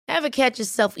Ever catch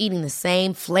yourself eating the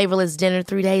same flavorless dinner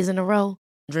 3 days in a row?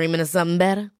 Dreaming of something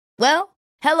better? Well,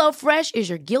 HelloFresh is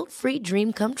your guilt-free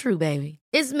dream come true, baby.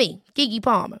 It's me, Keke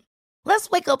Palmer. Let's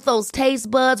wake up those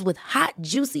taste buds with hot,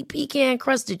 juicy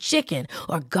pecan-crusted chicken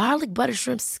or garlic butter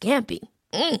shrimp scampi.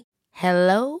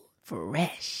 Hello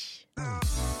Fresh.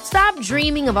 Stop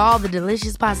dreaming of all the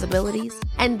delicious possibilities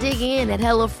and dig in at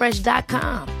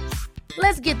HelloFresh.com.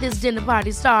 Let's get this dinner party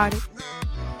started.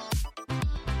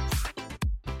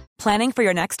 Planning for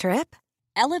your next trip?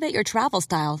 Elevate your travel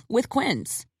style with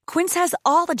Quince. Quince has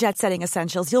all the jet-setting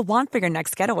essentials you'll want for your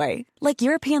next getaway, like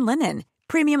European linen,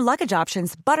 premium luggage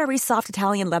options, buttery soft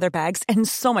Italian leather bags, and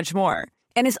so much more.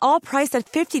 And is all priced at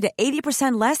 50 to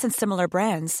 80% less than similar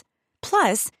brands.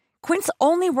 Plus, Quince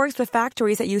only works with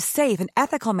factories that use safe and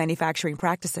ethical manufacturing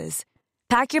practices.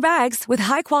 Pack your bags with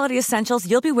high-quality essentials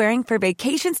you'll be wearing for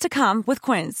vacations to come with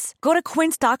Quince. Go to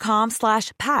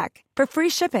quince.com/pack for free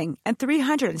shipping and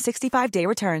 365-day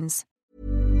returns.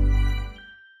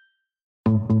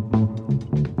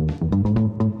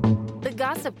 The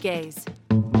Gossip Gaze.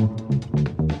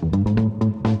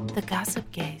 The Gossip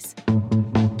Gaze.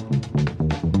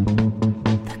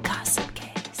 The Gossip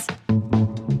Gaze.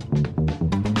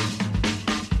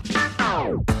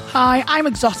 Hi, I'm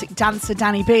exotic dancer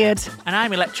Danny Beard. And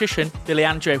I'm electrician Billy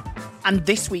Andrew. And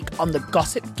this week on the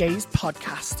Gossip Gaze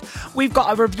podcast, we've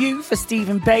got a review for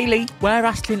Stephen Bailey. We're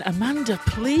asking Amanda,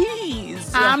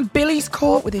 please. And Billy's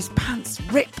caught with his pants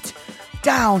ripped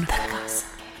down and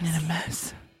in a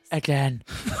mess. Again.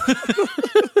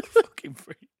 Fucking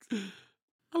freaks.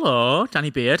 Hello, Danny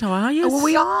Beard, how are you? Oh, well,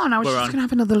 we are. I was We're just on. going to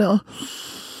have another little...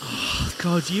 Oh,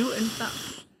 God, you and that...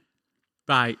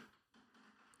 Right.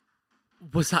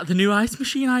 Was that the new ice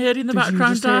machine I heard in the background, Did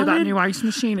you just hear darling? that new ice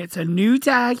machine? It's a new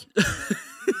day.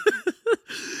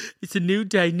 It's a new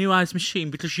day, new ice machine,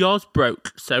 because yours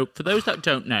broke. So, for those that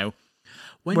don't know...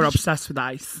 We're obsessed with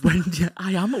ice.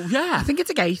 I am, yeah. I think it's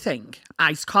a gay thing.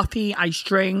 Iced coffee, iced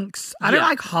drinks. I don't Yeah.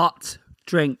 like hot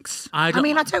drinks. I I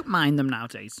don't- don't mind them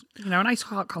nowadays. You know, a nice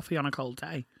hot coffee on a cold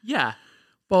day. Yeah.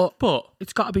 But But...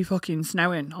 it's got to be fucking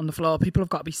snowing on the floor. People have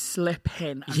got to be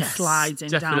slipping and Yes, sliding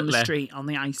down definitely. the street on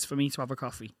the ice for me to have a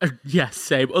coffee. Yes,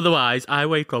 same. Otherwise, I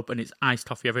wake up and it's iced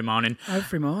coffee every morning.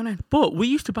 Every morning. But we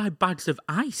used to buy bags of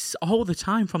ice all the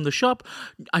time from the shop.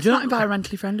 It's not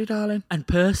environmentally friendly, darling. And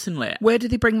personally, Where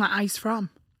did they bring that ice from?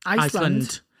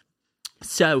 Iceland.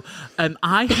 So,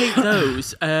 I hate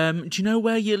those. Do you know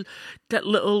where you get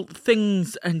little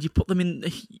things and you put them in?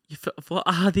 What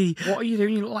are they? What are you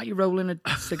doing? You look like you're rolling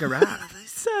a cigarette.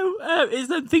 So, it's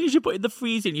the things you put in the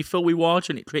freezer and you fill with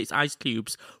water and it creates ice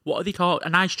cubes. What are they called?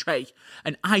 An ice tray.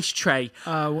 An ice tray.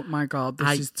 Oh my God,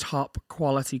 this is top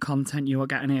quality content you are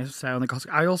getting here. So on the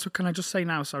gossip. Can I just say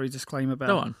now, sorry, disclaimer, Bill.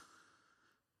 Go on.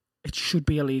 It should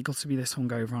be illegal to be this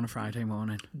hungover on a Friday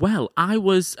morning. Well, I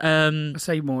was... I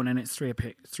say morning, it's 3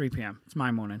 p.m. It's my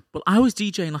morning. Well, I was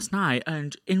DJing last night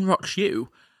and in rocks you,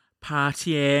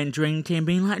 partying, drinking,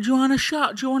 being like, do you want a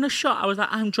shot? Do you want a shot? I was like,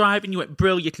 I'm driving. You went,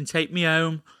 Brill, you can take me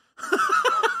home.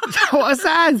 What I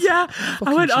said? Yeah.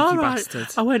 I went, all right. Bastard.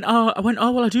 I went, oh,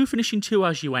 well, I do finish in 2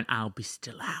 hours. You went, I'll be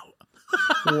still out.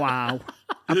 Wow.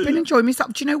 I've been enjoying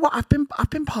myself. Do you know what? I've been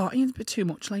partying a bit too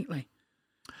much lately.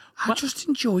 I just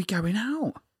enjoy going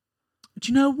out.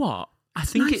 Do you know what? I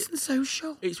think nice and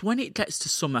social. It's when it gets to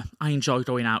summer, I enjoy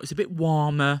going out. It's a bit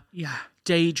warmer. Yeah.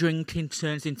 Day drinking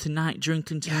turns into night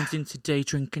drinking, turns into day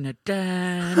drinking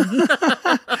again.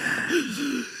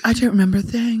 I don't remember a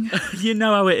thing. You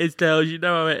know how it is, Dale. You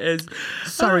know how it is.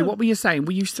 Sorry, what were you saying?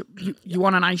 We used to. You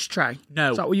want an ice tray?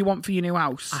 No. Is that what you want for your new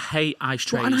house? I hate ice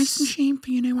Do you trays. want an ice machine for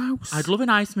your new house? I'd love an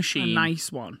ice machine. A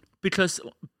nice one. Because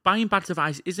buying bags of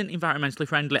ice isn't environmentally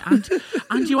friendly, and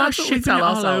you are That's what we shipping tell it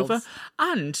all ourselves. over.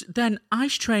 And then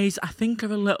ice trays, I think,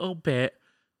 are a little bit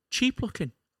cheap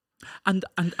looking, and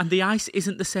the ice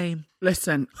isn't the same.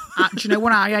 Listen, do you know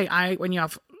what I ate? I ate when you're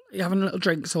having a little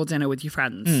drinks or dinner with your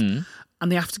friends,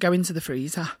 and they have to go into the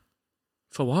freezer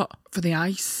For what? for the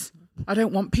ice. I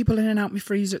don't want people in and out my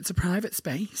freezer. It's a private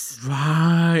space.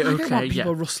 Right. I don't Okay. want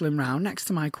people Yeah. rustling round next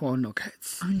to my corn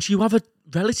nuggets. And you have a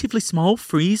relatively small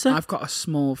freezer. I've got a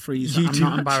small freezer. You I'm do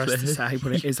not embarrassed actually. to say,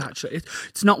 but it is actually.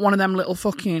 It's not one of them little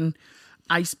fucking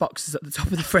ice boxes at the top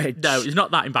of the fridge. No, it's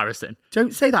not that embarrassing.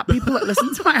 Don't say that. People that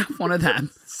listen to might have one of them.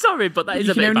 Sorry, but that is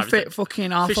You a bit can only embarrassing. fit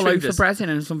fucking half Fish a loaf fingers. of bread in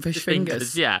and some fish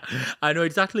fingers. Yeah, I know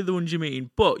exactly the ones you mean.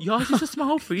 But yours is a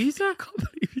small freezer. I can't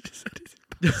believe you just said it.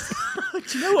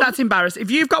 Do you know what? That's embarrassing.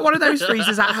 If you've got one of those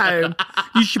freezers at home,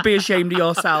 you should be ashamed of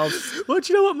yourselves. Well,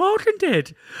 do you know what Morgan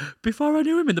did? Before I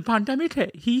knew him in the pandemic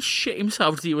hit, he shit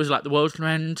himself because he was like, the world's going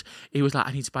to end. He was like,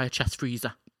 I need to buy a chest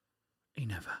freezer. He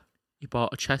never. He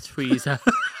bought a chest freezer.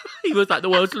 He was like, the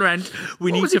world's going to end.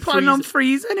 We need was to he planning on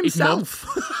freezing his mum. himself?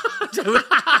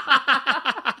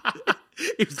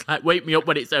 He was like, wake me up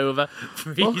when it's over.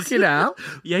 Fucking hell.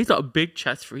 Yeah, he's got a big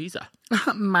chest freezer.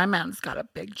 My man's got a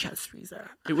big chest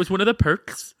freezer. It was one of the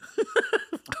perks.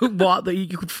 What, that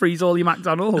you could freeze all your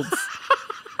McDonald's?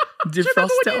 Defrost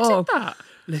it all.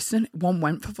 Listen, one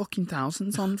went for fucking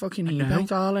thousands on fucking eBay,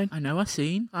 darling. I know, I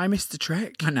seen. I missed the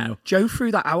trick. I know. Joe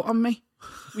threw that out on me.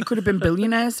 We could have been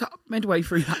billionaires midway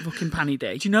through that fucking panny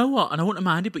day. Do you know what? And I wouldn't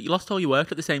have minded, but you lost all your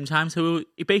work at the same time, so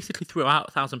he basically threw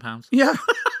out £1,000. Yeah.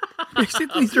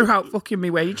 Basically threw out fucking me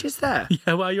wages there.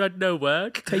 Yeah, well, you had no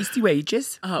work. Tasty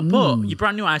wages. But your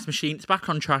brand new ice machine, it's back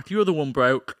on track. Your other one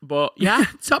broke, but yeah.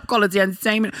 Top quality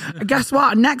entertainment. And guess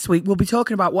what? Next week we'll be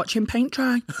talking about watching paint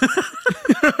dry.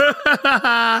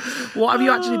 What have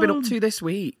you actually been up to this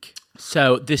week?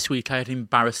 So this week I had an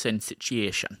embarrassing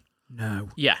situation. No.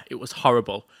 Yeah, it was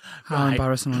horrible. How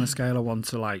embarrassing on a scale of 1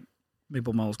 to like, my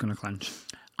bumhole's going to clench?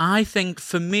 I think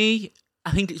for me,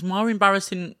 I think it's more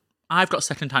embarrassing. I've got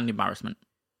second-hand embarrassment.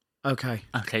 Okay.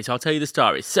 Okay, so I'll tell you the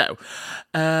story. So,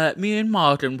 me and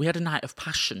Morgan, we had a night of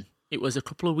passion. It was a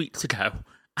couple of weeks ago.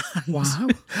 Wow.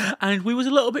 And we was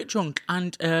a little bit drunk,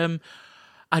 and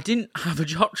I didn't have a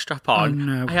jock strap on.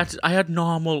 Oh, no. I had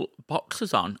normal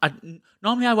boxers on.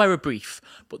 Normally I wear a brief,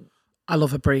 but I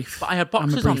love a brief. I had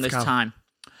boxers on this time.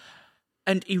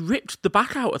 And he ripped the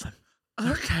back out of them.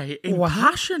 Okay, in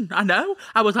passion. I know.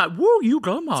 I was like, whoa, you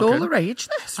go, Morgan. It's all the rage,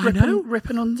 this. I know.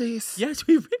 Ripping undies. Yes,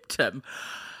 we ripped them.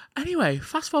 Anyway,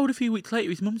 fast forward a few weeks later,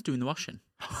 his mum's doing the washing.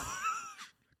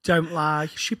 Don't lie.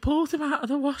 She pulls them out of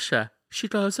the washer. She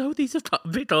goes, oh, these have got a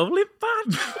big hole in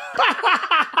bad.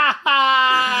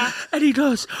 And he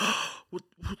goes, oh,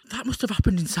 that must have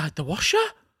happened inside the washer.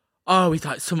 Oh, he's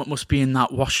like, something must be in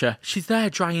that washer. She's there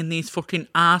drying these fucking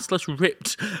arseless,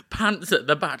 ripped pants at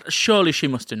the back. Surely she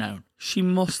must have known. She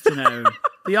must have known.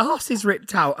 The arse is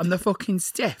ripped out and they're fucking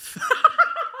stiff.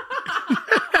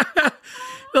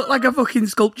 Look like a fucking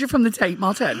sculpture from the Tate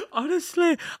Modern.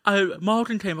 Honestly,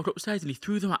 Morgan came up upstairs and he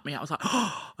threw them at me. I was like,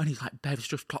 oh, and he's like, Bev's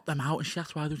just got them out. And she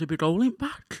asked why there was a big hole in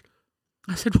back.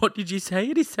 I said, what did you say?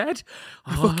 And he said,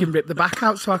 I fucking ripped the back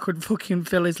out so I could fucking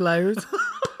fill his load.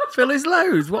 Fill his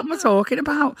load? What am I talking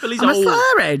about? Am I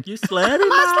slurring? You're slurring,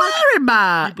 Am I slurring,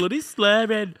 Mark? You're bloody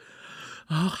slurring.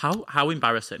 Oh, how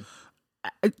embarrassing.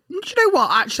 Do you know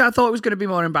what? Actually, I thought it was going to be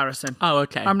more embarrassing. Oh,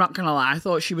 okay. I'm not going to lie. I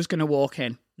thought she was going to walk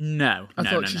in. No. I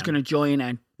thought she was going to join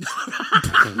in.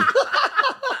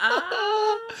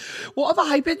 What have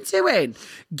I been doing?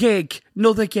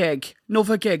 Another gig.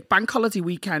 Bank holiday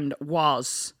weekend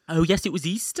was... Oh, yes, it was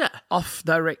Easter. Off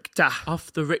the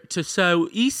Richter. So,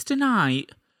 Easter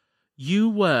night, you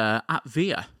were at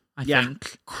Via, I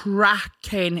think.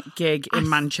 Cracking gig in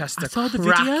Manchester. I saw the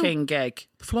Cracking video. Gig.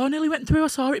 The floor nearly went through. I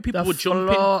saw it. People were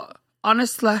jumping.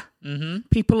 Honestly,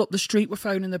 people up the street were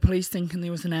phoning the police thinking there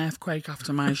was an earthquake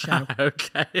after my show.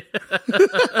 Okay.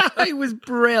 It was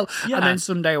brilliant. Yeah. And then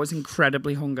Sunday I was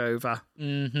incredibly hungover.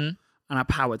 Mm-hmm. And I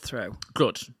powered through.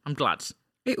 Good. I'm glad.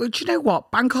 Do you know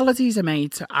what? Bank holidays are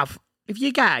made to have... If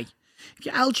you're gay, if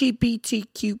you're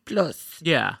LGBTQ+,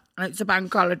 yeah, and it's a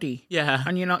bank holiday, yeah,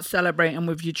 and you're not celebrating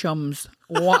with your chums,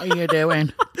 what are you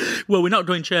doing? Well, we're not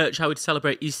doing church. I would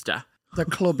celebrate Easter. The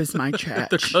club is my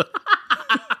church.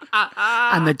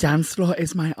 And the dance floor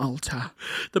is my altar.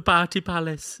 The party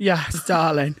palace. Yes,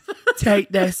 darling. Take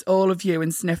this, all of you,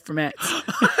 and sniff from it.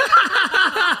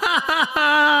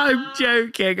 I'm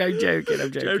joking.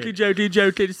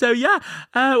 So, yeah.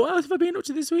 What else have I been up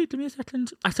to this week? Give me a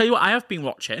second. I tell you what I have been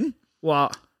watching.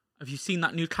 What? Have you seen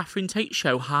that new Catherine Tate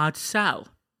show, Hard Sell?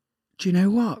 Do you know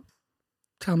what?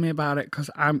 Tell me about it, because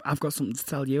I've got something to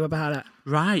tell you about it.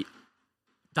 Right.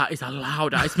 That is a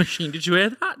loud ice machine. Did you hear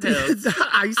that, Dils? The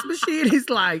ice machine is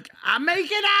like, I'm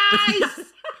making ice! That's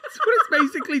what it's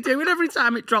basically doing every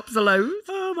time it drops a load.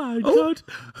 Oh, my God.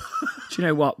 Do you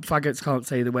know what? Faggots can't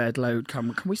say the word load.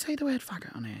 Can we say the word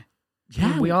faggot on here?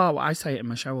 Yeah. We are. I say it in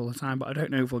my show all the time, but I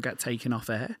don't know if we'll get taken off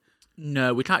air.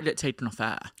 No, we can't get taken off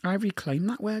air. I reclaim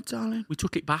that word, darling. We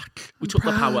took it back. We took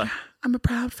the power. I'm a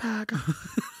proud fag.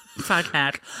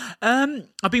 Faghead.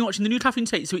 I've been watching the new Catherine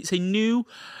Tate, so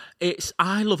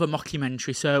I love a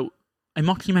mockumentary, so a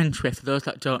mockumentary, for those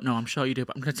that don't know, I'm sure you do,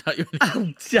 but I'm going to tell you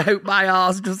anyway. Oh, don't, my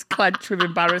arse just clenched with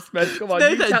embarrassment. Come on, No,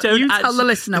 you don't tell the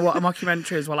listener what a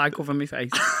mockumentary is while I cover my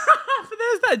face. For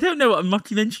those that don't know what a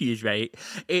mockumentary is, right,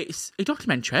 it's a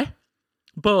documentary,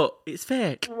 but it's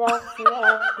fake. I'm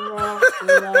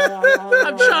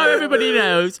sure everybody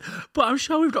knows, but I'm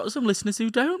sure we've got some listeners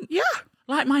who don't. Yeah.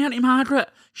 Like my Auntie Margaret.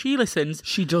 She listens.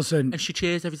 She doesn't. And she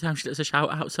cheers every time she does a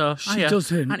shout out. So She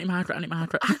doesn't. Auntie Margaret, Auntie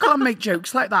Margaret. I can't make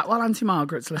jokes like that while Auntie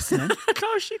Margaret's listening. Of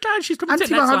course she can. She's coming to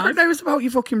Auntie next Margaret live. knows about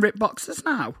your fucking rip boxes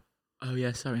now. Oh,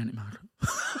 yeah, sorry, Auntie Margaret.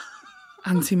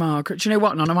 Auntie Margaret. Do you know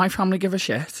what? None of my family give a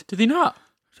shit. Do they not?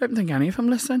 I don't think any of them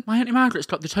listen. My Auntie Margaret's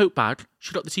got the tote bag.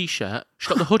 She got the T-shirt. She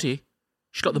got the hoodie.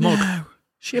 She got the mug. No.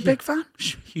 She a big fan?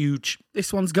 Huge.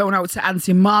 This one's going out to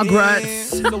Auntie Margaret.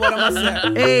 So what am I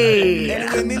saying? Hey.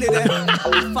 Anyway, me them.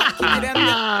 Fuck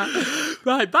them.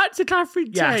 Right, back to Catherine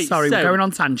Tate. Yeah, sorry, So- we're going on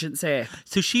tangents here.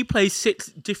 So she plays 6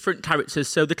 different characters.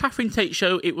 So the Catherine Tate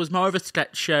show, it was more of a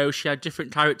sketch show. She had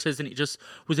different characters and it just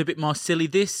was a bit more silly.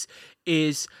 This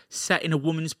is set in a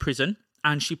woman's prison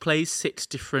and she plays 6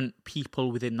 different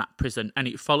people within that prison and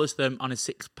it follows them on a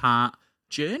 6-part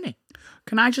journey.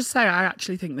 Can I just say, I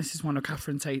actually think this is one of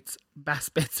Catherine Tate's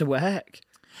best bits of work.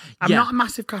 I'm Yeah. not a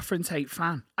massive Catherine Tate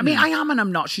fan. I mean, I am and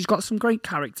I'm not. She's got some great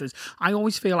characters. I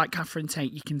always feel like Catherine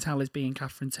Tate, you can tell, is being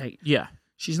Catherine Tate. Yeah.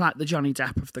 She's like the Johnny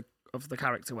Depp of the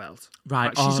character world.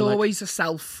 Right. Like, she's always a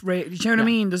self. Do you know what I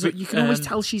mean? You can always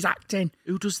tell she's acting.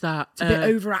 Who does that? It's a bit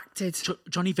overacted.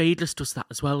 Johnny Vegas does that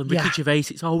as well. And Ricky Yeah. Gervais,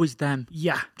 it's always them.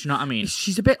 Yeah. Do you know what I mean?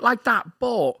 She's a bit like that,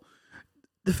 but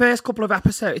the first couple of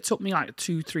episodes, it took me like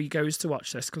 2-3 goes to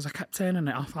watch this because I kept turning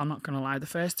it off. I'm not going to lie. The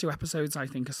first 2 episodes, I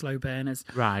think, are slow burners.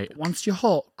 Right. But once you're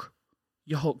hooked.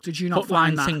 Did you not Hook,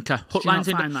 find line, that? sinker. Did Hook, you line, not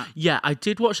sinker. find that? Yeah, I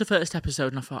did watch the first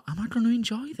episode and I thought, am I going to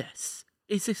enjoy this?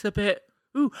 Is this a bit...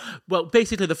 Ooh. Well,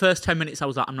 basically, the first 10 minutes, I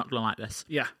was like, I'm not going to like this.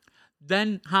 Yeah.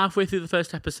 Then, halfway through the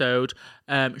first episode,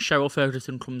 Cheryl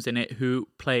Ferguson comes in it, who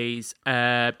plays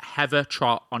Heather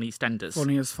Trott on EastEnders.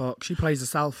 Funny as fuck. She plays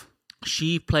herself.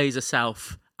 She plays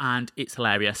herself, and it's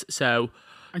hilarious. So...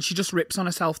 And she just rips on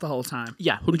herself the whole time.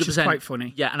 Yeah, 100%. Which is quite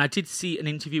funny. Yeah, and I did see an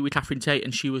interview with Catherine Tate,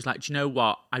 and she was like, do you know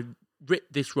what? I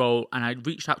ripped this role, and I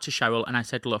reached out to Cheryl, and I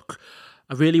said, look,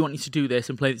 I really want you to do this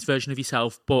and play this version of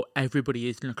yourself, but everybody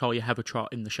is going to call you Heather Trott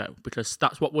in the show, because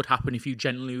that's what would happen if you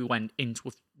genuinely went into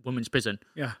a women's prison.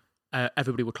 Yeah.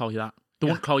 Everybody would call you that. They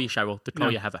Yeah. won't call you Cheryl, they'd call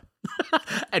No. you Heather.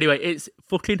 Anyway, it's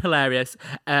fucking hilarious.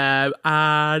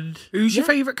 And... Who's your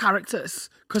favourite characters?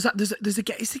 Because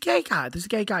it's a gay guy. There's a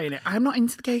gay guy in it. I'm not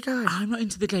into the gay guys. I'm not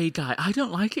into the gay guy. I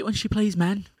don't like it when she plays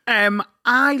men.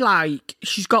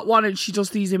 She's got one and she does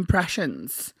these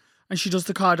impressions and she does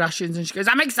the Kardashians and she goes,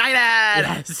 I'm excited.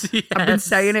 Yes. I've been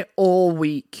saying it all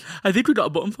week. I think we got a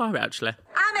button for it, actually.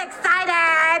 I'm excited.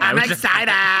 I'm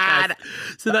excited.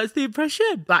 So that's the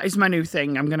impression. That is my new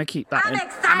thing. I'm going to keep that in.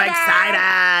 excited. I'm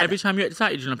excited. Every time you're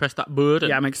excited, you're going to press that button.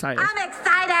 Yeah, I'm excited. I'm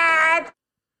excited.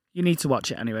 You need to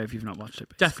watch it anyway if you've not watched it.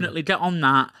 basically. Definitely get on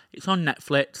that. It's on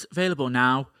Netflix, available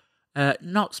now.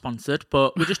 Not sponsored,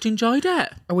 but we just enjoyed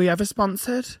it. Are we ever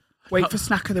sponsored? Wait for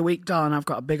Snack of the Week, darling. I've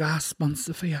got a big ass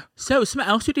sponsor for you. So, something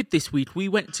else we did this week, we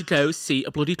went to go see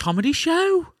a bloody comedy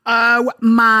show. Oh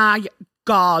my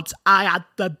God. I had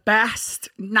the best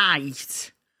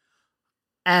night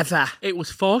ever. It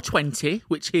was 420,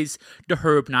 which is the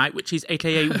Herb Night, which is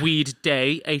aka Weed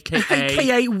Day, aka...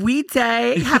 AKA Weed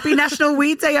Day. Happy National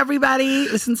Weed Day, everybody.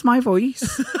 Listen to my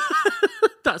voice.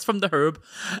 That's from the Herb.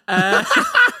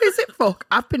 Is it fuck?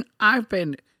 I've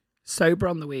been sober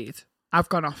on the weed. I've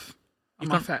gone off.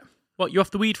 I'm off it. What, you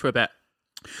off the weed for a bit?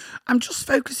 I'm just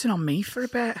focusing on me for a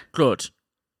bit. Good.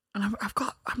 And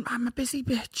I'm a busy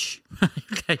bitch.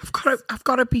 Okay. I've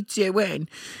got to be doing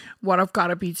what I've got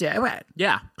to be doing.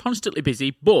 Yeah, constantly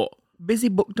busy, but Busy,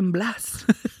 booked and blessed.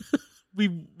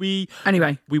 we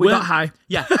Anyway, we weren't- got high.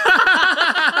 Yeah.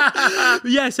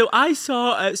 Yeah, so I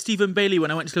saw Stephen Bailey when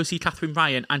I went to go see Catherine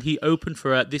Ryan, and he opened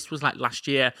for her. This was like last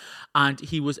year, and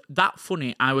he was that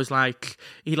funny. I was like,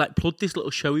 he like plugged this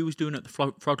little show he was doing at the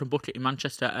Frog and Bucket in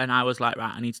Manchester, and I was like,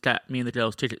 right, I need to get me and the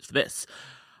girls tickets for this.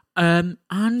 And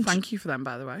Thank you for them,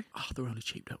 by the way. oh, they're only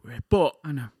cheap, don't worry. But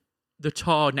I know. the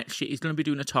tour next year, he's going to be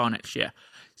doing a tour next year.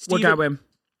 We're going.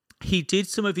 He did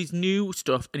some of his new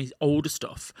stuff and his older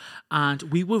stuff, and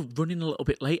we were running a little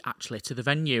bit late actually to the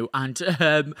venue. And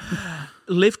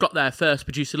Liv got there first,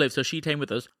 producer Liv, so she came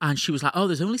with us, and she was like, "Oh,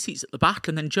 there's only seats at the back."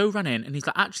 And then Joe ran in, and he's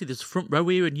like, "Actually, there's a front row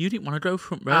here, and you didn't want to go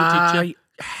front row, did you?"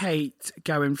 I hate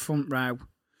going front row.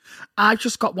 I've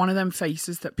just got one of them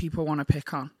faces that people want to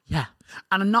pick on. Yeah,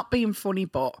 And I'm not being funny,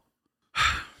 but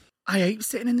I hate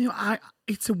sitting in the...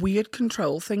 It's a weird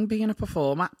control thing being a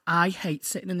performer. I hate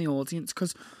sitting in the audience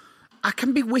because I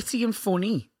can be witty and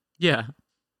funny, yeah.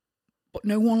 but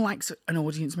no one likes an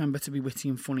audience member to be witty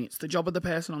and funny. It's the job of the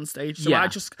person on stage. So Yeah.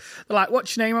 they're like,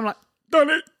 what's your name? I'm like, done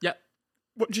it. Yep.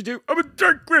 What'd you do? I'm a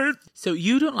drag queen. So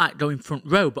you don't like going front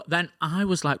row, but then I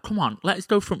was like, come on, let's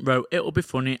go front row. It'll be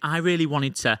funny. I really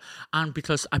wanted to. And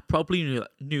because I probably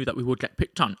knew that we would get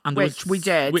picked on. And Which we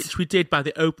did. Which we did by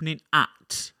the opening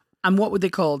act. And what were they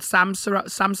called? Sam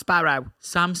Sparrow.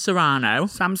 Sam Serrano.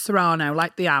 Sam Serrano,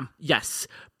 like the am. Yes.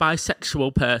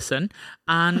 Bisexual person.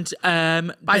 And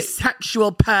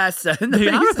bisexual person. They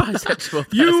are a bisexual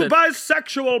person. You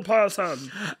bisexual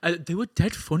person. They were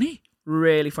dead funny.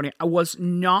 Really funny. I was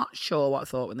not sure what I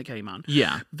thought when they came on.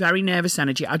 Yeah. Very nervous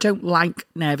energy. I don't like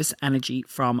nervous energy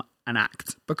from an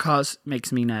act because it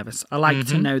makes me nervous. I like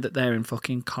to know that they're in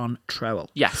fucking control.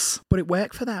 Yes. But it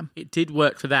worked for them. It did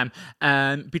work for them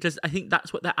because I think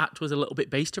that's what their act was a little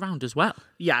bit based around as well.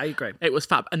 Yeah, I agree. It was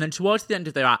fab. And then towards the end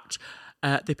of their act,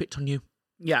 they picked on you.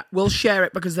 Yeah, we'll share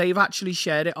it because they've actually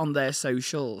shared it on their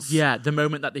socials. Yeah, the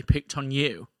moment that they picked on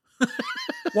you.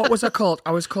 What was I called?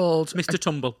 I was called Mr.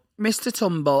 Tumble. Mr.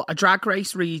 Tumble, a drag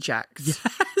race reject.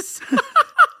 Yes.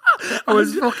 I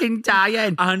was fucking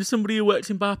dying. And somebody who works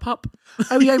in Bar Pop.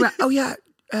 Oh, yeah.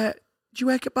 Do you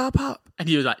work at Bar Pop? And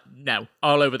he was like, no,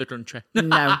 all over the country.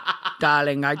 No,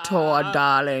 darling, I tour,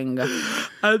 darling.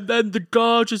 And then the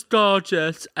gorgeous,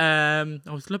 I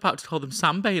was about to call them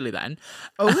Sam Bailey then.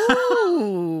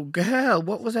 Oh, girl,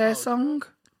 what was her song?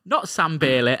 Not Sam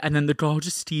Bailey. And then the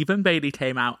gorgeous Stephen Bailey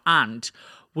came out and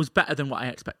was better than what I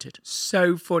expected.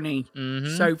 So funny.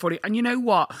 So funny. And you know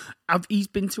what? He's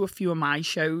been to a few of my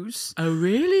shows. Oh,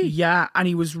 really? Yeah, and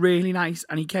he was really nice.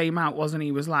 And he came out, wasn't he?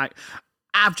 He was like,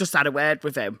 I've just had a word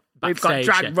with him. Backstage, We've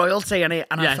got drag royalty in it.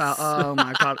 And yes. I felt, oh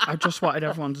my God, I just wanted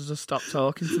everyone to just stop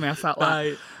talking to me. I felt like,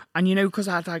 Right. and you know, because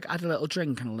I had a little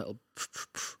drink and a little,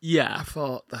 Yeah. I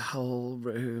thought the whole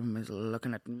room is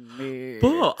looking at me.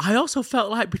 But I also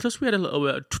felt like, because we had a little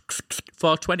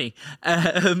 420,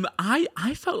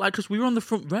 I felt like, because we were on the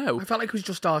front row. I felt like it was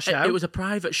just our show. It was a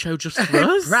private show just for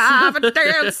us. Private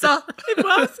dancer. It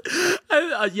was.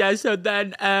 Yeah, so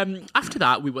then after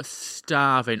that, we were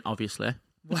starving, obviously.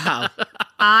 Wow.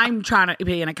 I'm trying to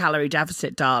be in a calorie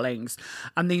deficit, darlings.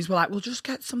 And these were like, we'll just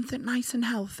get something nice and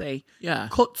healthy. Yeah.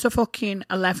 Cut to fucking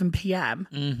 11 p.m.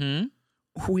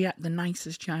 Mm-hmm. We ate the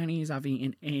nicest Chinese I've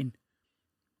eaten in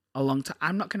a long time.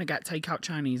 I'm not going to get takeout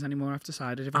Chinese anymore, I've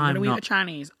decided. If I'm going to eat a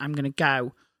Chinese, I'm going to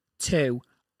go to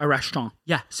a restaurant.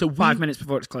 Yeah, so 5 minutes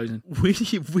before it's closing.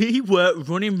 We were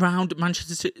running around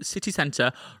Manchester City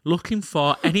Centre looking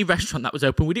for any restaurant that was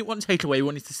open. We didn't want takeaway, we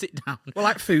wanted to sit down. We're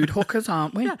like food hookers,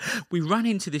 aren't we? Yeah. We ran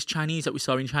into this Chinese that we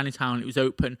saw in Chinatown. It was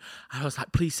open. I was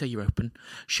like, please say you're open.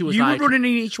 She was like... You were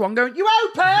running in each one going, you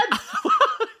open!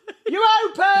 You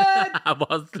open! I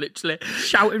was literally...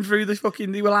 Shouting through the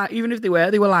fucking... They were like, even if they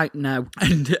were like, no.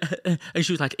 And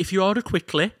she was like, if you order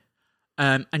quickly...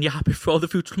 and you're happy for all the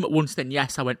food to come at once, then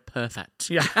yes, I went,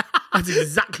 perfect. Yeah, that's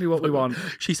exactly what we want.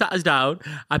 She sat us down.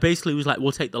 I basically was like,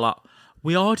 we'll take the lot.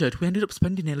 We ended up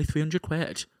spending nearly 300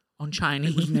 quid on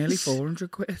Chinese. It was nearly 400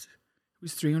 quid. It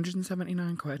was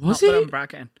 379 quid. Was Not it? that I'm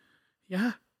bragging.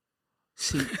 Yeah.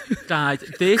 See, guys,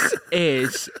 this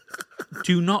is...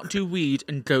 Do not do weed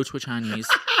and go to a Chinese.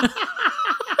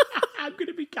 I'm going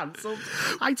to be cancelled.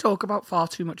 I talk about far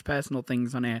too much personal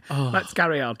things on here. Oh, Let's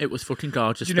carry on. It was fucking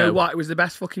gorgeous. Do you know what? It was the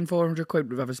best fucking 400 quid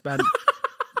we've ever spent.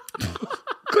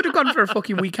 Could have gone for a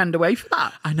fucking weekend away for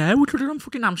that. I know, we could have done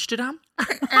fucking Amsterdam.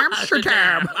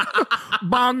 Amsterdam.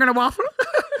 Bong and a waffle.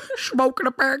 Smoking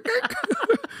a pancake.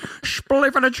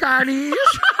 Spliff and a Chinese.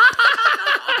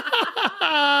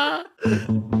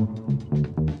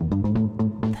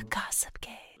 The Gossip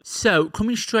Game. So,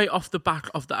 coming straight off the back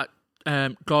of that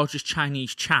gorgeous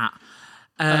Chinese chat.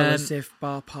 As if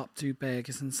Bar Pop do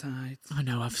burgers and sides. I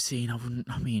know,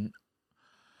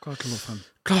 God love him.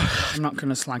 God. I'm not going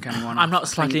to slag anyone I'm off. not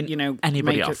slagging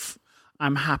anybody off.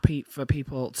 I'm happy for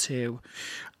people to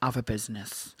have a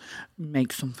business,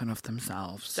 make something of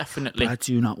themselves. Definitely. But I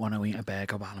do not want to eat a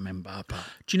burger while I'm in Bar Pop.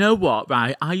 Do you know what,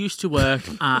 right? I used to work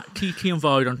at Kiki and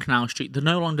Void on Canal Street. They're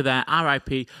no longer there, RIP.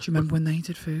 Do you remember when they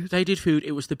did food? They did food.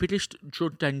 It was the biggest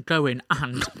drug den going,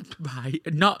 and, right,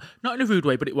 not in a rude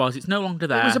way, but it was. It's no longer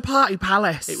there. It was a party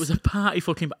palace. It was a party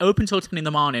fucking... Open till 10 in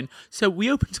the morning. So we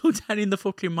opened till 10 in the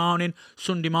fucking morning,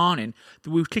 Sunday morning.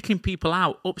 We were kicking people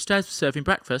out. Upstairs serving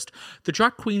breakfast. The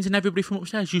drag queens and everybody from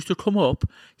upstairs used to come up,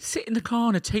 sit in the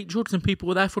corner, take drugs, and people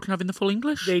were there fucking having the full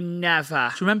English. They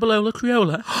never. Do you remember Lola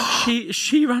Criolla?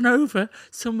 she ran over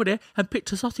somebody and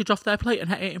picked a sausage off their plate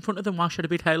and ate it in front of them while she had a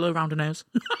big halo around her nose.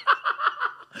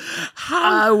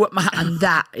 Oh, and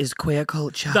that is queer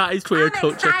culture. That is queer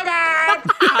culture.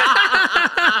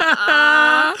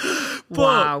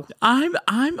 Wow.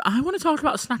 I want to talk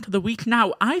about snack of the week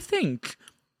now. I think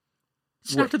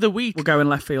snack of the week. We're going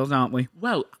left field, aren't we?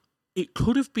 Well, it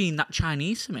could have been that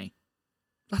Chinese for me.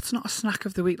 That's not a snack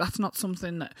of the week. That's not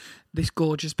something that this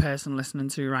gorgeous person listening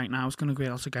to right now is going to be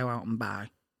able to go out and buy.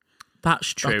 That's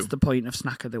true. That's the point of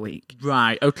snack of the week.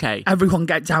 Right, okay. Everyone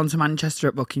get down to Manchester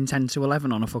at booking 10 to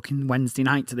 11 on a fucking Wednesday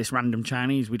night to this random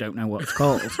Chinese we don't know what it's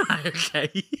called. Okay.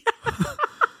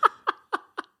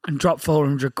 And drop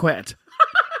 400 quid.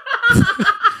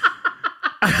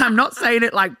 I'm not saying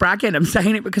it like bragging. I'm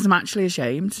saying it because I'm actually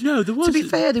ashamed. No, there was... To be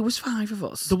fair, there was 5 of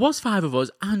us. There was 5 of us,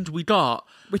 and we got...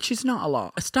 Which is not a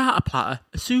lot. A starter platter,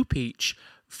 a soup each,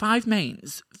 5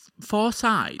 mains, 4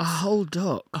 sides. A whole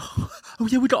duck. Oh,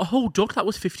 yeah, we got a whole duck. That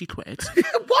was 50 quid.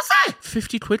 Was it?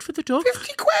 50 quid for the duck.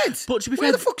 50 quid? But to be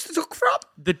Where fair... the fuck's the duck from?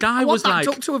 The guy I was want like...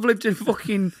 that duck to have lived in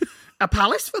fucking a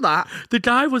palace for that. The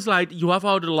guy was like, you have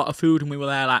ordered a lot of food, and we were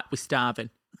there like, we're starving.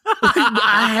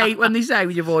 I hate when they say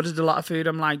you've ordered a lot of food.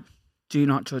 I'm like, do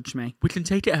not judge me. We can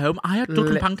take it home. I had duck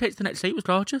and pancakes the next day. It was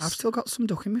gorgeous. I've still got some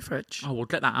duck in my fridge. Oh, we'll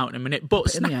get that out in a minute. But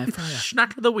Put it in the air fryer.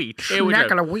 snack of the week. Here we Snack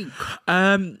go. of the week.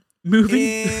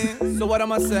 Moving. So what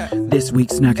am I say? This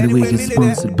week's Snack of the Week is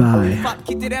sponsored by Fat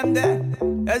kitty them there.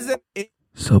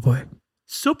 Subway.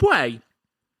 Subway.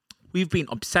 We've been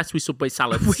obsessed with Subway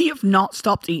salads. We have not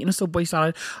stopped eating a Subway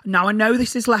salad. Now, I know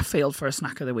this is left field for a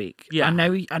snack of the week. Yeah. I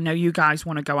know you guys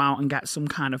want to go out and get some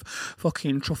kind of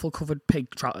fucking truffle-covered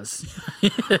pig trotters.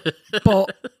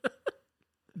 But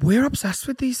we're obsessed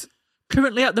with these.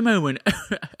 Currently, at the moment,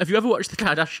 have you ever watched the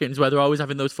Kardashians where they're always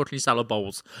having those fucking salad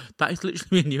bowls? That is literally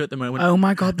me and you at the moment. Oh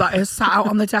my God, that is sat out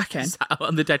on the decking. Sat out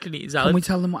on the deck and eating salad. Can we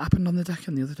tell them what happened on the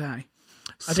decking the other day?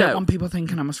 I don't want people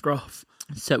thinking I'm a scruff.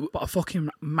 But a fucking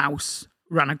mouse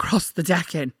ran across the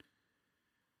decking.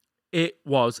 It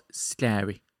was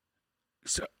scary.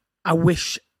 So I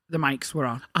wish the mics were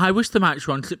on. I wish the mics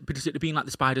were on because it would have been like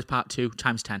the Spiders Part 2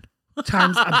 times 10.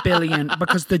 Times a billion,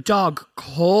 because the dog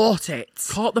caught it.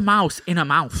 Caught the mouse in a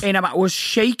mouth. Was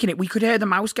shaking it. We could hear the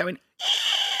mouse going.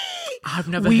 I've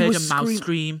never heard a mouse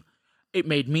scream. It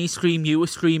made me scream. You were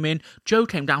screaming. Joe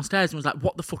came downstairs and was like,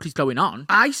 what the fuck is going on?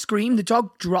 I screamed. The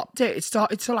dog dropped it. It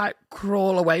started to like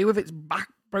crawl away with its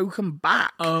broken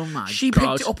back. Oh my God. She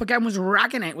picked it up again, was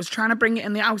ragging it, was trying to bring it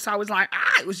in the house. I was like,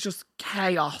 it was just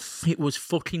chaos. It was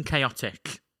fucking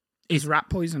chaotic. Is rat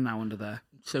poison now under there?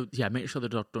 So, yeah, make sure the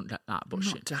dog don't get that. But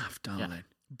Not daft, darling. Yeah.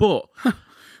 But...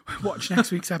 Watch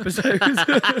next week's episode.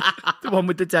 The one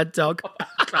with the dead dog.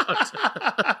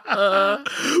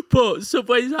 But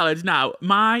Subway salads now,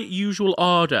 my usual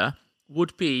order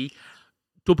would be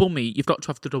double meat. You've got to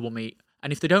have the double meat.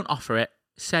 And if they don't offer it,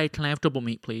 say, can I have double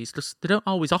meat, please? Because they don't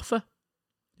always offer.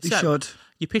 They should.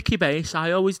 You pick your base.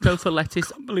 I always go for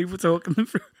lettuce. I can't believe we're talking them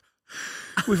through.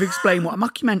 We've explained what a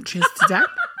mockumentary is today.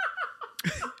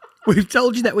 We've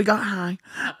told you that we got high.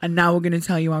 And now we're going to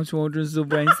tell you how to order a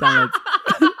Subway salad.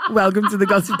 Welcome to the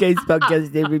Gossip Games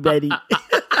podcast, everybody.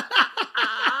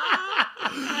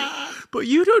 But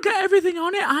you don't get everything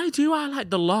on it. I do. I like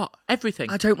the lot.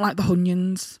 Everything. I don't like the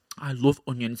onions. I love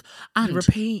onions. And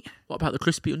repeat. What about the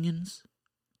crispy onions?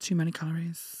 Too many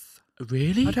calories.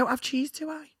 Really? I don't have cheese, do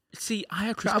I? See, I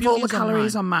have crispy Out of all the onions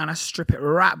calories on mine, I strip it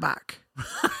right back.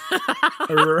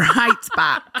 Right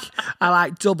back. I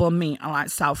like double meat. I like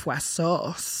Southwest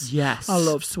sauce. Yes. I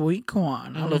love sweet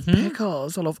corn. I love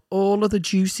pickles. I love all of the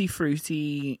juicy,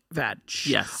 fruity veg.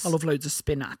 Yes. I love loads of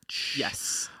spinach.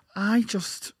 Yes. I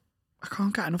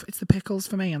can't get enough. It's the pickles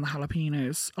for me and the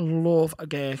jalapenos. I love a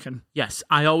gherkin. Yes,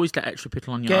 I always get extra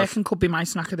pickle on yours. Gherkin could be my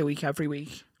snack of the week every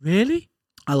week. Really?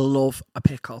 I love a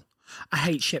pickle. I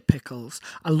hate shit pickles.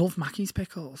 I love Mackey's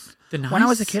pickles. They're nice. When I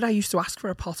was a kid, I used to ask for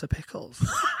a pot of pickles.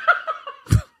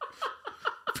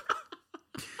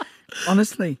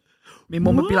 Honestly. My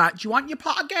mum would be like, do you want your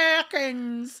pot of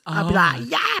gherkins? I'd be like,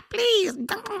 yeah, please.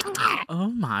 Oh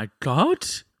my God.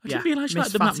 I didn't realise you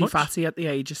liked them that much. Fatty at the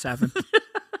age of 7.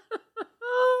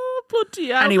 Oh, bloody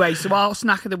hell. Anyway, so our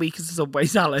snack of the week is a Subway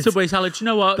salad. Subway salad, do you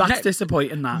know what? That's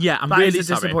disappointing, that. Yeah, I'm that really is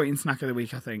a sorry. disappointing snack of the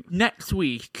week, I think. Next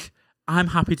week, I'm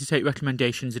happy to take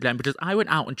recommendations again because I went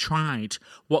out and tried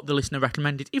what the listener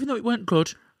recommended, even though it weren't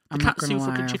good. The katsu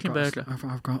fucking chicken burger.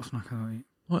 I've got a snack of the week.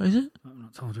 What is it? I've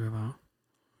not told you about.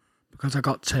 Because I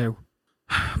got 2.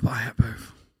 But I ate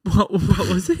both. What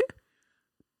was it?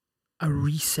 A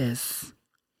Reese's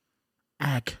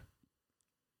egg.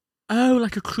 Oh,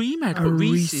 like a cream egg, A but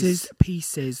Reese's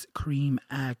Pieces cream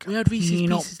egg. We had Reese's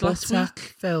Peanut Pieces last butter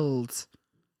week. Filled.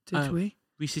 Did we?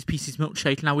 Reese's Pieces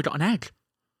milkshake, now we got an egg.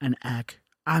 An egg.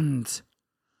 And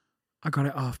I got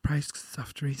it half price because it's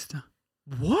after Easter.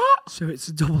 What? So it's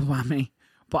a double whammy.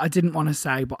 But I didn't want to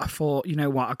say, but I thought, you know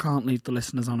what, I can't leave the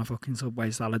listeners on a fucking Subway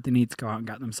salad. They need to go out and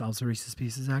get themselves a Reese's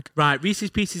Pieces egg. Right,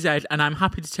 Reese's Pieces egg, and I'm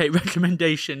happy to take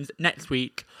recommendations next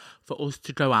week for us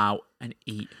to go out and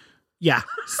eat. Yeah,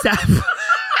 Steph.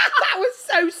 That was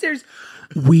so serious.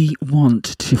 We want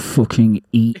to fucking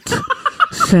eat.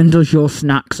 Send us your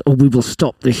snacks or we will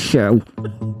stop this show.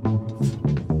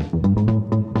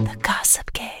 The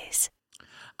Gossip Gaze.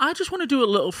 I just want to do a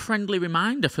little friendly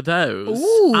reminder for those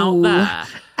Ooh, out there.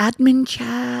 Admin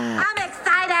chat. I'm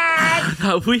excited.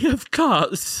 That we have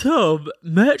got some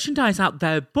merchandise out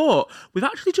there, but we've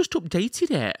actually just updated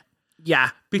it.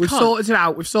 Yeah, we've Because- sorted it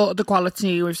out. We've sorted the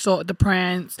quality. We've sorted the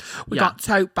prints. We Yeah. got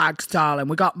tote bags, darling.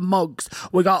 We got mugs.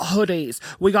 We got hoodies.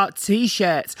 We got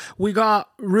t-shirts. We got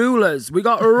rulers. We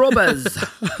got rubbers.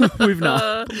 We've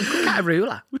not. We could get a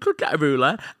ruler. We could get a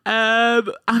ruler. And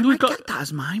I we've got... get that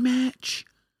as my merch.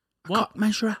 A What? cock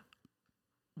measurer.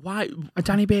 Why? A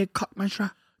Danny Beard cock measurer.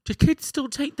 Do kids still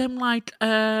take them like... do you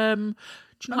know, like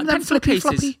And then pencil flippy cases?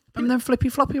 floppy. And then flippy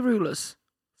floppy rulers.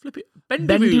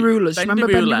 Bendy Rulers. Bendy Remember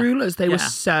ruler. bendy rulers? They were Yeah.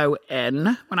 so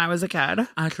in when I was a kid.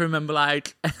 I can remember,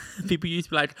 like, people used to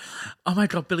be like, oh my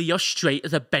God, Billy, you're straight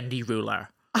as a bendy ruler.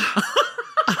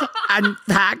 In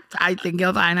fact, I think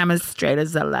you'll find I'm as straight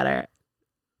as the letter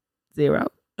 0.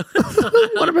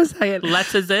 What am I saying?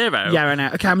 Letter 0. Yeah, I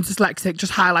know. Okay, I'm dyslexic.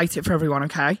 Just highlight it for everyone,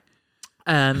 okay?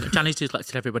 Jani's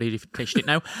dyslexic, everybody, in case you didn't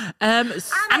know. I'm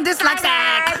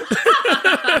dyslexic!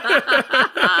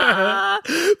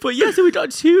 But yeah, so we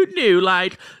got 2 new,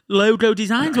 like, logo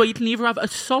designs where you can either have a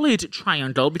solid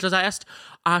triangle, because I asked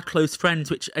our close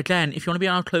friends, which, again, if you want to be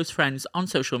our close friends on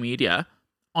social media,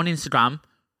 on Instagram,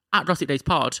 at Gossip Days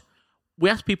Pod, we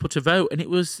asked people to vote, and it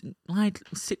was, like,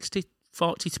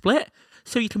 60-40 split.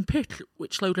 So you can pick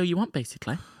which logo you want,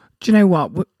 basically. Do you know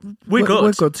what? We're good.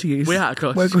 We're good to use. We are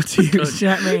good. We're good to We're use. Do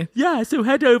you know what I mean? Yeah, so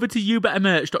head over to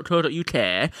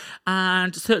youbettermerch.co.uk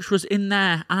and search for us in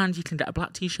there, and you can get a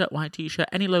black t-shirt, white t-shirt,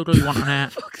 any logo you want on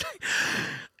it.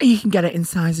 And you can get it in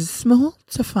sizes small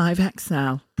to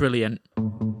 5XL. Brilliant.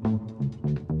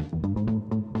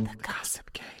 The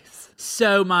Gossip Gaze.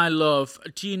 So, my love,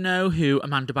 do you know who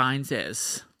Amanda Bynes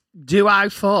is? Do I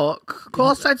fuck? Of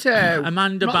course I do.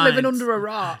 Amanda Not Bynes. living under a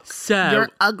rock. So, You're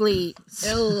ugly.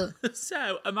 Ew.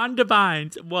 so Amanda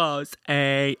Bynes was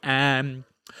a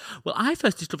well, I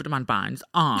first discovered Amanda Bynes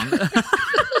on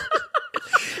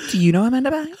Do you know Amanda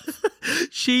Bynes?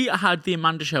 she had the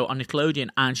Amanda show on Nickelodeon,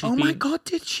 and she's Oh been my God,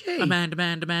 did she? Amanda,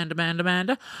 please.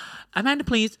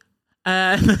 Is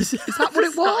that what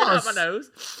it was? My nose.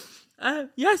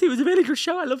 Yes, it was a really good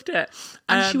show. I loved it.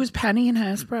 And she was Penny in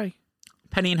Hairspray.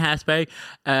 Penny in Hairspray.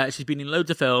 She's been in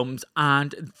loads of films,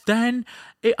 and then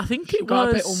I think it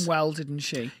Got was a bit unwell, didn't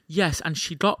she? Yes, and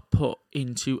she got put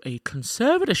into a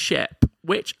conservatorship,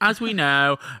 which, as we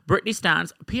know, Britney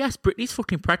stands. P.S. Britney's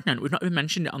fucking pregnant. We've not even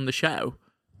mentioned it on the show.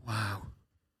 Wow.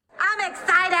 I'm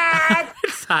excited.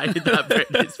 Excited that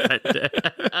Britney's pregnant.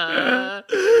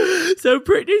 So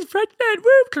Britney's pregnant.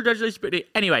 Woo! Congratulations, Britney.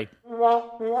 Anyway.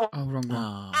 Oh, wrong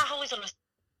one.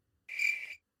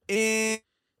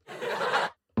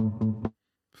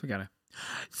 Forget it.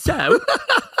 So,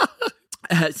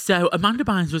 so Amanda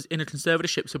Bynes was in a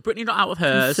conservatorship. So Britney got out of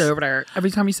hers. Conservator.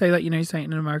 Every time you say that, you know you say it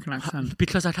in an American accent.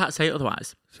 Because I can't say it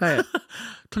otherwise. Say it.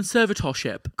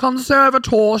 Conservatorship.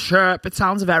 Conservatorship. It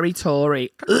sounds very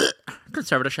Tory.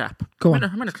 Conservatorship. Go on.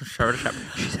 I'm in a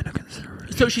conservatorship. She's in a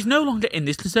conservatorship. So she's no longer in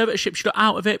this conservatorship. She got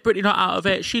out of it. Britney got out of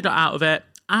it. She got out of it.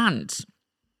 And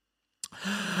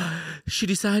she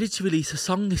decided to release a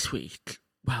song this week.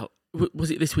 Well,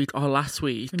 was it this week or last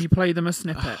week? Can you play them a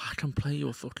snippet? Oh, I can play you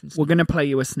a fucking We're going to play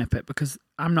you a snippet because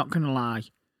I'm not going to lie.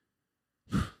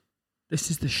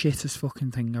 This is the shittest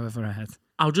fucking thing I've ever heard.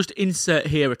 I'll just insert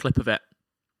here a clip of it.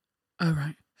 Oh,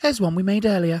 right. Here's one we made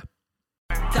earlier.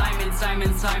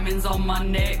 Diamonds on my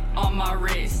neck, on my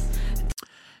wrist.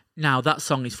 Now, that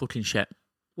song is fucking shit.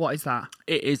 What is that?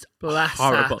 It is Bless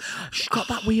horrible. her. She's got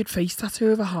that weird face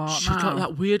tattoo of a heart. She's got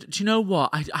that weird... Do you know what?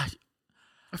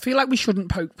 I feel like we shouldn't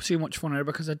poke too much fun at her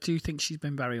because I do think she's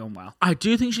been very unwell. I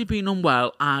do think she's been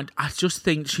unwell, and I just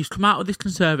think she's come out of this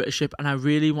conservatorship, and I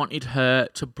really wanted her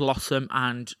to blossom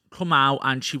and come out,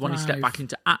 and she wanted to get back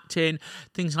into acting,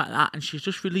 things like that, and she's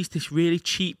just released this really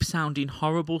cheap-sounding,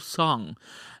 horrible song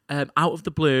out of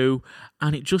the blue,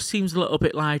 and it just seems a little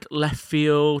bit like left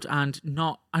field and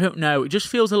not... I don't know. It just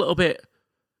feels a little bit...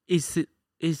 Is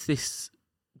this...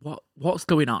 What's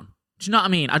going on? Do you know what I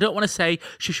mean? I don't want to say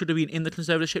she should have been in the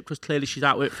conservatorship because clearly she's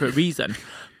out of it for a reason.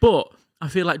 But I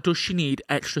feel like, does she need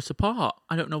extra support?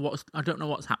 I don't know what's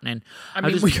happening. I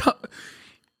mean, we got...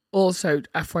 Also,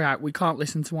 FYI, we can't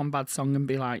listen to one bad song and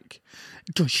be like,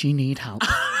 does she need help?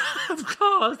 Of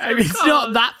course. I mean, it's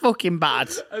not that fucking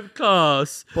bad. Of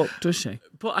course. But does she?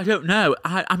 But I don't know.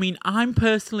 I mean, I'm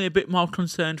personally a bit more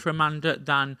concerned for Amanda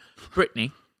than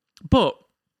Brittany. But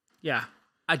Yeah.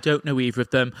 I don't know either of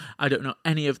them. I don't know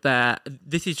any of their...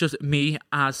 This is just me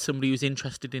as somebody who's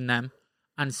interested in them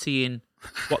and seeing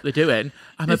what they're doing.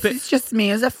 It's just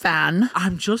me as a fan.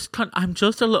 I'm just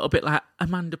a little bit like,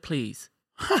 Amanda, please.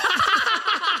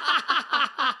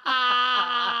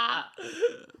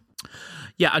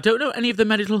 Yeah, I don't know any of the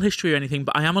medical history or anything,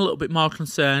 but I am a little bit more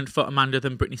concerned for Amanda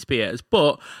than Britney Spears.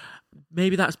 But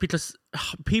maybe that's because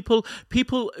people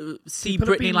see People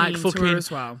have Britney been like mean to her fucking...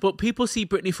 as well. But people see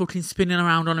Britney fucking spinning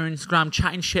around on her Instagram,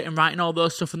 chatting shit and writing all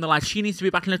those stuff, and they're like, she needs to be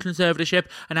back in a conservatorship.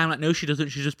 And I'm like, no, she doesn't.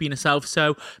 She's just being herself.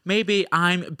 So maybe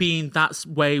I'm being that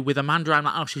way with Amanda. I'm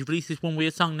like, oh, she's released this one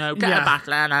weird song. No, get her back.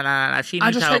 La, la, la, la. She needs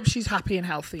I just help. hope she's happy and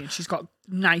healthy and she's got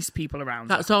nice people around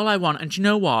her. That's all I want. And do you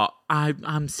know what?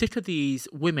 I'm sick of these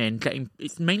women getting,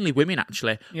 it's mainly women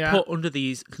actually, put under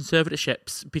these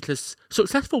conservatorships because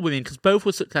successful women, because both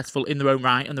were successful in their own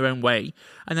right and their own way,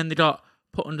 and then they got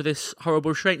put under this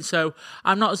horrible restraint. So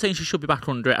I'm not saying she should be back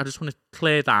under it. I just want to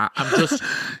clear that. I'm just...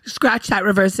 Scratch that,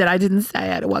 reverse it. I didn't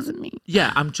say it. It wasn't me.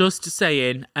 Yeah, I'm just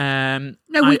saying... No,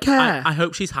 we care. I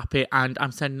hope she's happy and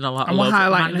I'm sending a lot And of we're love.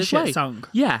 highlighting a Amanda's shit way. song.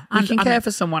 Yeah. We can care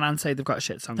for someone and say they've got a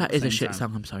shit song. That at is the a same shit time.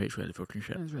 song. I'm sorry, it's really fucking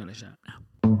shit. It's really shit.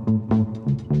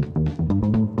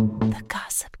 The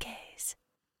Gossip Gaze.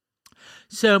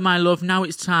 So, my love, now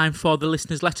it's time for the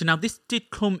listener's letter. Now, this did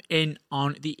come in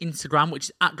on the Instagram, which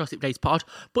is at Gossip Days Pod,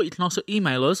 but you can also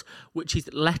email us, which is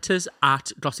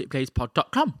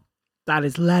letters@gossipdayspod.com. That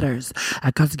is letters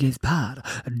at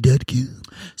gossipgazepod.com.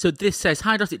 So this says,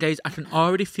 hi Gossip Days, I can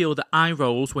already feel the eye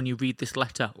rolls when you read this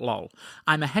letter, lol.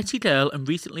 I'm a hetty girl and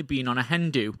recently been on a hen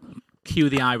do. Cue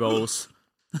the eye rolls.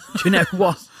 Do you know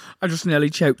what? I just nearly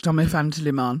choked on my Fanta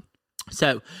Limon.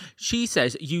 So, she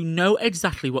says, you know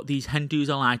exactly what these hen do's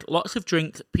are like. Lots of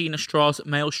drinks, penis straws,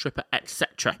 male stripper,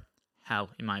 etc. Hell,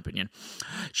 in my opinion.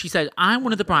 She said, I'm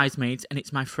one of the bridesmaids and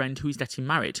it's my friend who is getting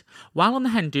married. While on the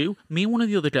hen do, me and one of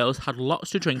the other girls had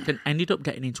lots to drink and ended up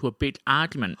getting into a big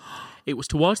argument. It was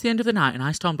towards the end of the night and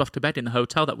I stormed off to bed in the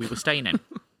hotel that we were staying in.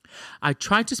 I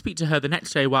tried to speak to her the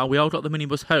next day while we all got the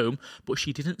minibus home, but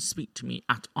she didn't speak to me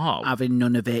at all. Having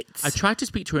none of it. I tried to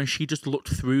speak to her and she just looked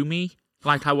through me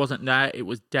like I wasn't there. It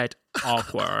was dead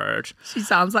awkward. She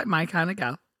sounds like my kind of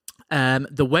girl.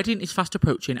 The wedding is fast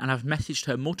approaching and I've messaged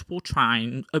her multiple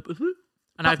times.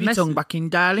 Pop your tongue back in,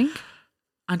 darling.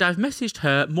 And I've messaged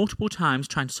her multiple times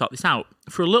trying to sort this out.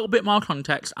 For a little bit more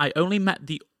context, I only met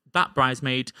that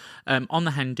bridesmaid on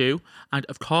the hen do, and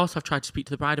of course I've tried to speak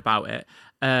to the bride about it.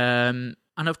 And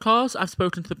of course I've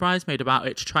spoken to the bridesmaid about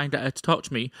it to try and get her to talk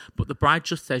to me, but the bride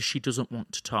just says she doesn't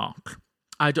want to talk.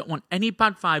 I don't want any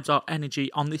bad vibes or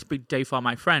energy on this big day for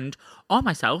my friend or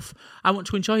myself. I want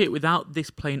to enjoy it without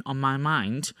this playing on my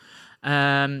mind.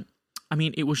 I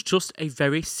mean, it was just a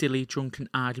very silly drunken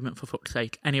argument, for fuck's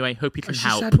sake. Anyway, hope you can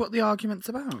help. She said what the argument's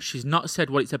about. She's not said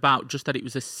what it's about, just that it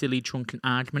was a silly drunken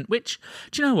argument, which,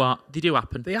 do you know what? They do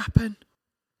happen. They happen.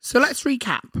 So let's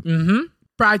recap. Mm-hmm.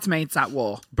 Bridesmaids at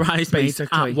war. Bridesmaids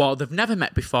basically. at war. They've never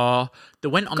met before. They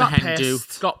went on Got the hen do,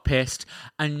 pissed. got pissed,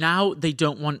 and now they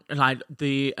don't want, like,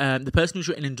 the person who's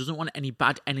written in doesn't want any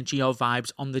bad energy or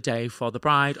vibes on the day for the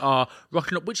bride or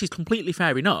rocking up, which is completely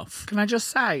fair enough. Can I just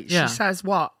say, Yeah. she says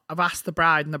what? I've asked the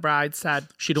bride and the bride said...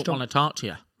 She don't want to talk to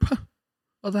you.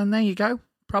 Well, then there you go.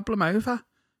 Problem over.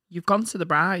 You've gone to the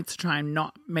bride to try and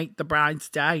not make the bride's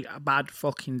day a bad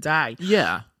fucking day.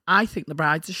 Yeah. I think the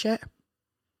bride's a shit.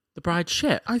 The bride's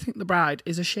shit. I think the bride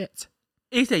is a shit.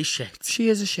 Is a shit. She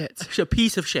is a shit. She's a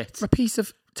piece of shit. A piece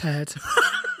of turd.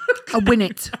 I win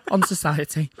it on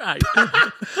society. Right.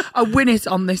 I win it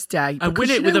on this day. I win because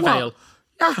it you with know a what? veil.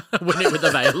 Yeah. I win it with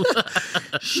a veil.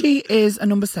 She is a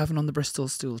number 7 on the Bristol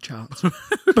stool chart.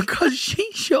 Because she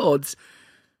should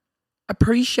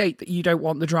appreciate that you don't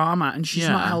want the drama and she's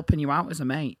not Yeah. helping you out as a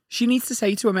mate. She needs to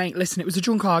say to her mate, listen, it was a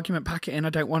drunk argument, pack it in. I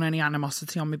don't want any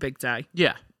animosity on my big day.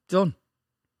 Yeah. Done.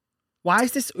 Why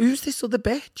is this? Who's this other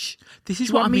bitch? This Do is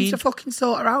you what want I me mean. to fucking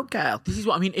sort her out, girl? This is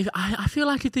what I mean. If I feel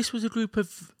like if this was a group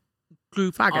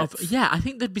Faggots. of, yeah, I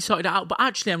think they'd be sorted out. But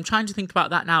actually, I'm trying to think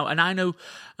about that now, and I know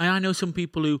some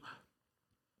people who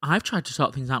I've tried to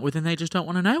sort things out with, and they just don't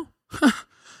want to know.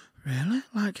 Really?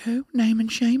 Like who? Name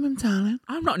and shame them, darling.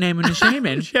 I'm not naming and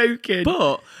shaming, Joking.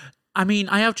 but I mean,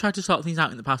 I have tried to sort things out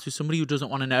in the past with somebody who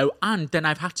doesn't want to know, and then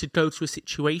I've had to go to a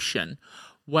situation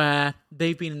where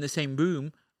they've been in the same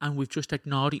room and we've just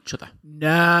ignored each other.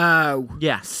 No.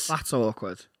 Yes. That's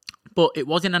awkward. But it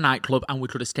was in a nightclub and we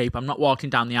could escape. I'm not walking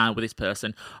down the aisle with this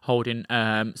person holding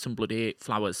some bloody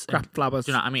flowers. Crap flowers.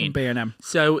 Do you know what I mean? From B&M.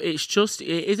 So it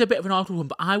is a bit of an awkward one,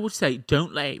 but I would say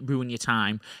don't let it ruin your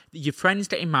time. Your friend's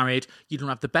getting married, you don't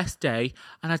have the best day,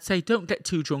 and I'd say don't get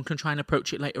too drunk and try and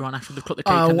approach it later on after they've cut the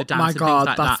cake and the dance my and God, things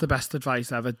like that's that. the best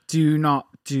advice ever. Do not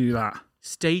do that.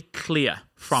 Stay clear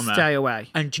from her. Stay away.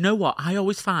 And do you know what? I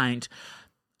always find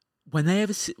when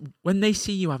they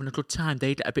see you having a good time,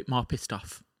 they get a bit more pissed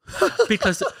off.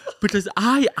 because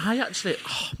I actually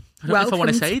I don't know if I want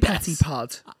to say Petty this.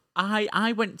 Pod.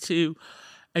 I went to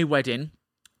a wedding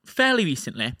fairly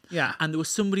recently, Yeah. and there was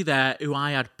somebody there who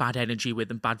I had bad energy with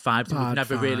and bad vibes, and we've Bad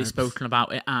never really vibes. spoken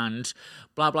about it, and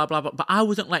blah blah blah. But I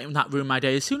wasn't letting that ruin my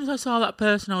day. As soon as I saw that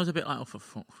person, I was a bit like, oh, for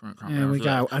fuck's sake. Here we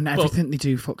go. And But- everything they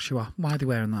do fucks you up. Why are they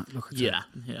wearing that? Look at it. Yeah.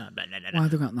 Why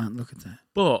have they got that? Look at it.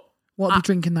 But What are they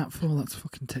drinking that for? That's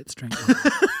fucking tits drink.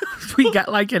 We get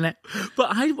like in it.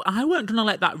 But I weren't going to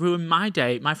let that ruin my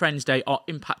day, my friend's day, or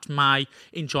impact my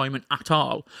enjoyment at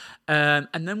all. And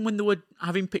then when they were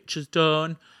having pictures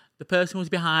done, the person was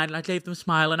behind, and I gave them a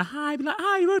smile and a hi, be like,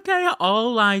 hi, you okay?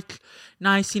 All like,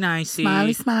 nicey.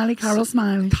 Smiley, Carol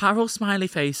Smiley. Carol smiley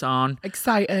face on.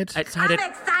 Excited.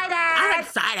 I'm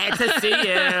excited to see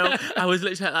you. I was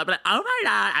literally like that, but like, oh my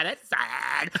God, I'm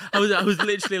excited. I was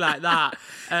literally like that.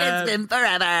 It's been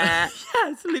forever.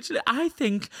 Yes, literally. I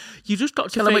think you just got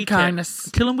to Kill 'em with fake it. kindness.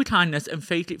 Kill them with kindness and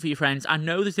fake it for your friends. I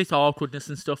know there's this awkwardness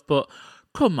and stuff, but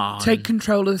come on. Take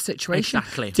control of the situation.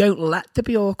 Exactly. Don't let there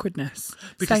be awkwardness.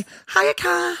 Because- Say, hiya,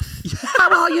 Kath.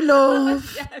 How are you,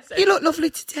 love? Yes. You look lovely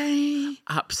today.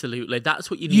 Absolutely.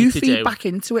 That's what you need You to feed do. back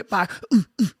into it by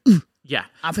Yeah.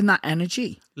 having that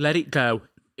energy. Let it go.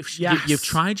 If Yes. you've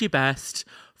tried your best,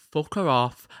 fuck her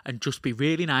off and just be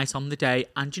really nice on the day.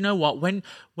 And you know what? When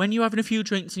you're having a few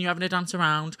drinks and you're having a dance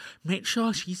around, make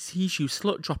sure she sees you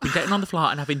slut dropping, getting on the floor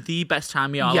and having the best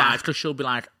time of your Yeah. life, because she'll be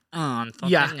like, oh, I'm fucking...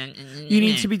 Yeah. You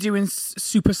need to be doing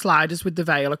super sliders with the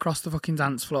veil across the fucking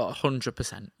dance floor.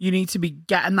 100%. You need to be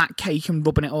getting that cake and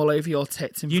rubbing it all over your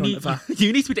tits in front of her.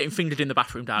 You need to be getting fingered in the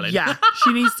bathroom, darling. Yeah,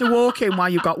 she needs to walk in while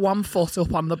you've got 1 foot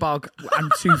up on the bog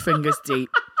and 2 fingers deep.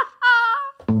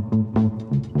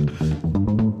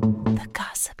 The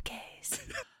Gossip Gaze.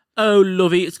 Oh,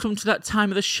 lovey, it's come to that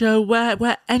time of the show where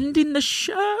we're ending the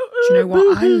show. Do you know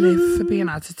what? I live for being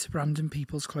added to random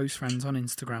people's close friends on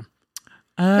Instagram.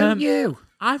 Don't you?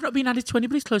 I've not been added to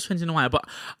anybody's close friends in a while, but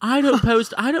I don't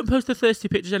post the thirsty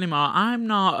pictures anymore. I'm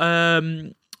not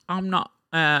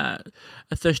a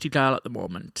thirsty girl at the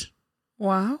moment.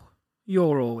 Wow.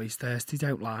 You're always thirsty,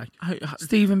 don't lie. I-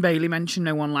 Stephen Bailey mentioned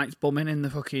no one likes bumming in the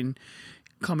fucking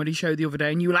comedy show the other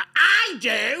day, and you were like, I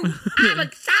do! I'm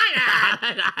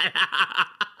excited!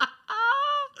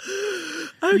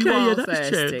 Okay, You are yeah, that's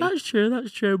thirsty.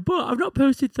 That's true. But I've not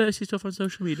posted thirsty stuff on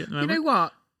social media at the You moment. know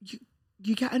what?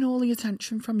 You're getting all the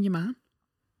attention from your man.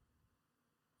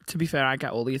 To be fair, I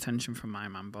get all the attention from my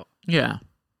man, but Yeah.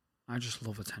 I just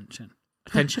love attention.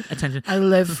 Attention. I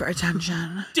live for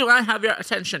attention. Do I have your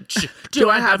attention? Do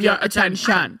I have your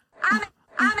attention?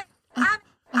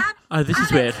 Oh, this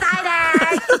is weird.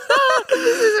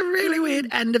 This is a really weird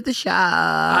end of the show.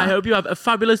 I hope you have a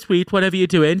fabulous week, whatever you're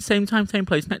doing. Same time, same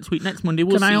place next week, next Monday.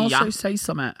 We'll Can see I also ya. say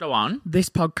something? Go on. This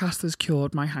podcast has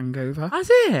cured my hangover. Has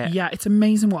it? Yeah, it's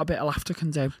amazing what a bit of laughter can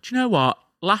do. Do you know what?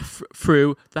 Laugh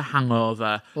through the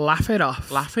hangover. Laugh it off.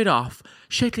 Laugh it off.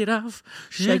 Shake it off.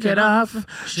 Shake it off.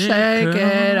 Shake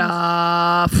it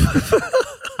off.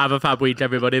 Have a fab week,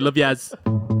 everybody. Love yas.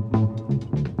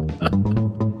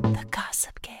 The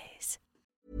Gossip Gaze.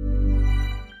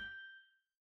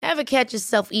 Ever catch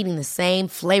yourself eating the same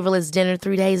flavorless dinner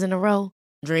 3 days in a row?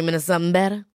 Dreaming of something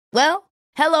better? Well,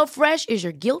 HelloFresh is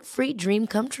your guilt-free dream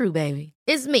come true, baby.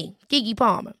 It's me, Keke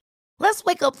Palmer. Let's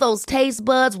wake up those taste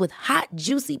buds with hot,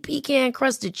 juicy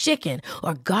pecan-crusted chicken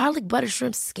or garlic butter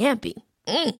shrimp scampi.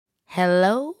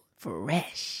 Hello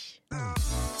Fresh.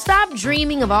 Stop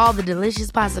dreaming of all the delicious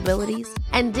possibilities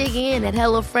and dig in at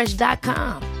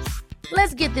HelloFresh.com.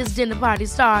 Let's get this dinner party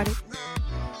started.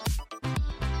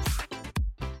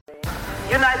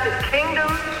 United Kingdom,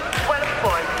 12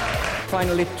 points.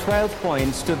 Finally, 12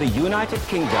 points to the United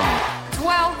Kingdom.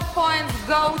 12 points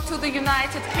go to the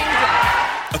United Kingdom.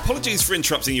 Apologies for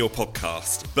interrupting your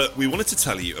podcast, but we wanted to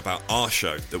tell you about our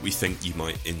show that we think you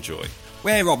might enjoy.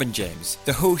 We're Rob and James,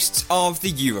 the hosts of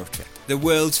the Eurotrip, the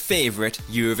world's favourite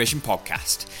Eurovision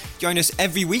podcast. Join us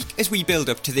every week as we build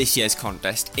up to this year's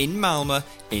contest in Malmö,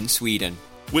 in Sweden.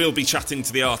 We'll be chatting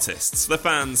to the artists, the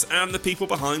fans, and the people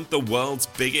behind the world's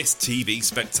biggest TV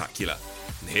spectacular.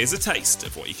 And here's a taste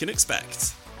of what you can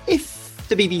expect. If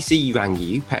the BBC rang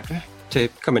you, Petra, to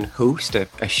come and host a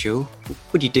show,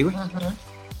 would you do it?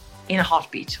 in a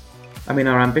heartbeat. I mean,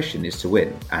 our ambition is to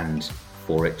win and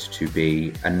for it to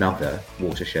be another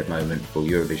watershed moment for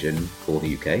Eurovision for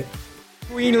the UK.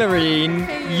 Queen Loreen,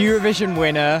 Eurovision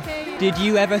winner. Did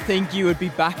you ever think you would be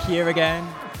back here again?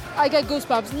 I get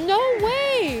goosebumps. No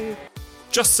way!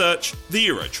 Just search The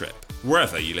Eurotrip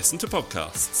wherever you listen to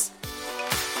podcasts.